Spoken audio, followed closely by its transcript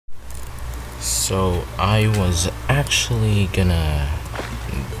So I was actually gonna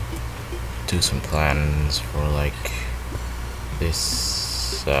do some plans for like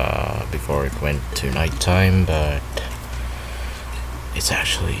this before it went to nighttime, but it's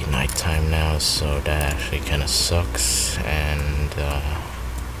actually nighttime now, so that actually kind of sucks. And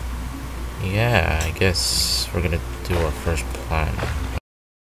yeah, I guess we're gonna do our first plan.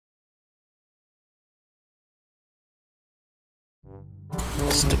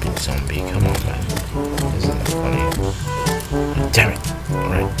 Stupid zombie, come on man. Isn't that funny? Damn it!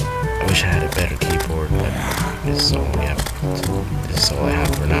 Alright. I wish I had a better keyboard, but this is all we have. This is all I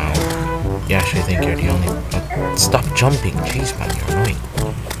have for now. You actually think you're the only... stop jumping! Jeez man, you're annoying.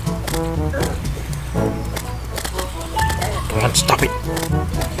 Come on, stop it!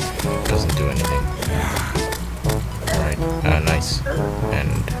 Doesn't do anything. Alright, nice.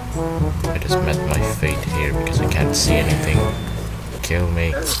 And I just met my fate here because I can't see anything. Kill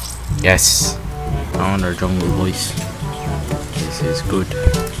me. Yes! Honor jungle voice. This is good.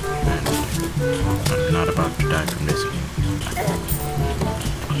 And I'm not about to die from this game.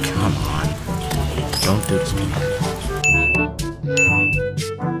 Come on. Don't do this to me.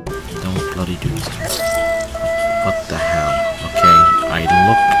 Don't bloody do this to me. What the hell? Okay, I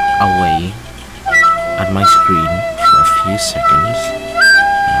look away at my screen for a few seconds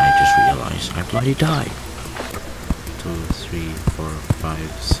and I just realized I bloody died. 2, 3, 4, 5,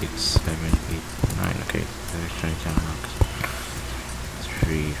 6, 7, 8, 9. Okay, let's try to count out.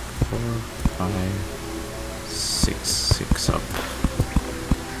 3, 4, 5, 6, 6 up.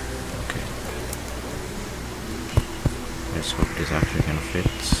 Okay. Let's hope this actually gonna fit.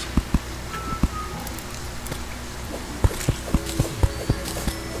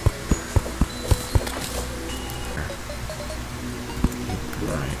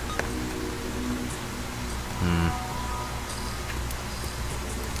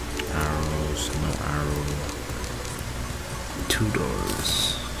 Two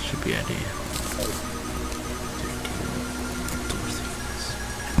doors should be ideal.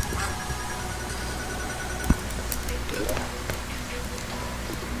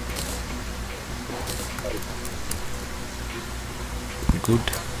 Good.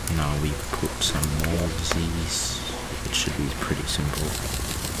 Now we put some more of these. It should be pretty simple.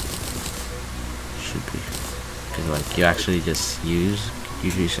 Should be. Because like you actually just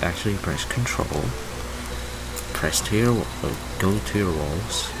actually press control. Press to your go to your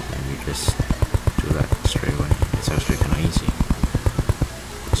walls, and you just do that straight away. It's actually kind of easy.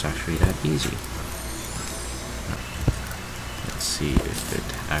 It's actually that easy. Let's see if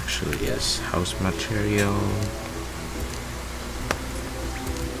it actually is house material.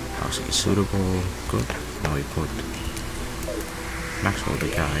 House is suitable. Good. Now we put Maxwell the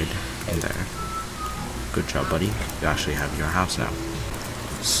guide in there. Good job, buddy. You actually have your house now.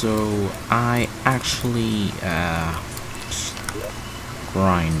 So I actually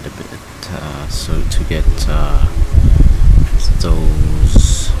grind a bit so to get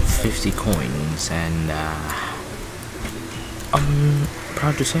those 50 coins, and I'm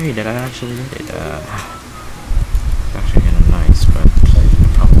proud to say that I actually did it. It's actually kind of nice, but the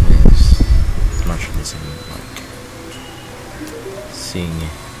problem is the merchant isn't like seeing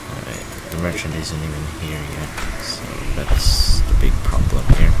the merchant isn't even here yet, so that's the big problem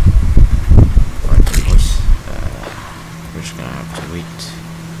here. Right, boys, we're just gonna have to wait.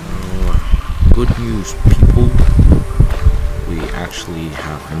 Oh, good news, people. We actually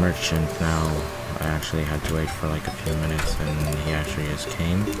have the merchant now. I actually had to wait for like a few minutes, and he actually just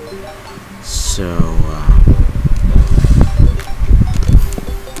came. So,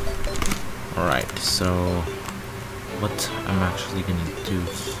 alright, so what I'm actually gonna do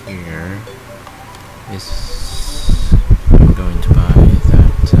here is I'm going to buy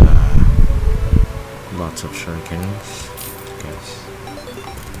that lots of shurikens, because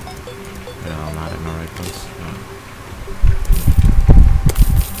I'm not in the right place.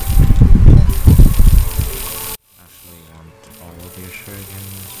 Actually want all of your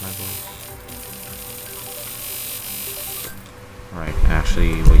shurikens, my boy. Right, I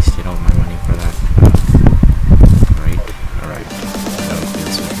actually wasted all my money for that. Alright.